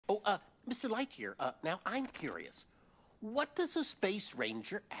Oh, Mr. Lightyear, now I'm curious. What does a space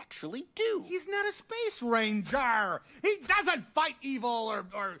ranger actually do? He's not a space ranger. He doesn't fight evil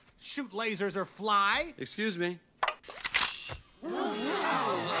or shoot lasers or fly. Excuse me.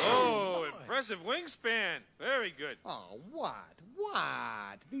 Oh, impressive wingspan. Very good. Oh, what?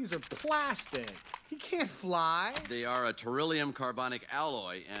 These are plastic. He can't fly. They are a beryllium carbonic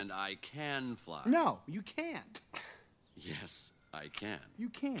alloy, and I can fly. No, you can't. Yes, I can. You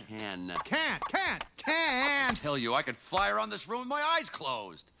can't. Can't. Tell you, I could fly around this room with my eyes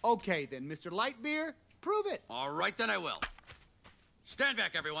closed. Okay, then, Mr. Lightbeer, prove it. All right, then I will. Stand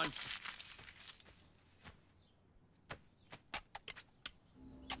back, everyone.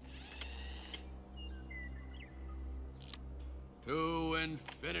 To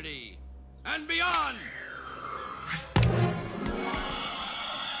infinity and beyond!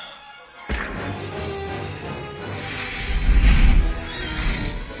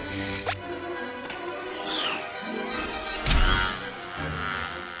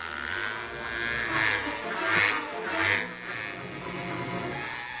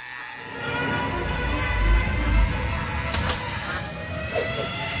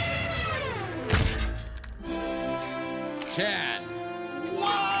 Can.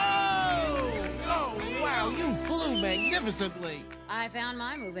 Whoa! Oh, wow, you flew magnificently. I found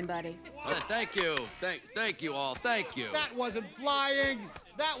my moving buddy. Thank you. Thank you all. Thank you. That wasn't flying.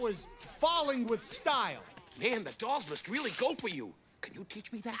 That was falling with style. Man, the dolls must really go for you. Can you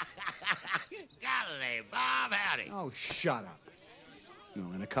teach me that? Howdy, Bob, howdy. Oh, shut up.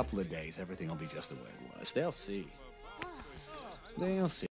 Well, in a couple of days, everything will be just the way it was. They'll see. They'll see.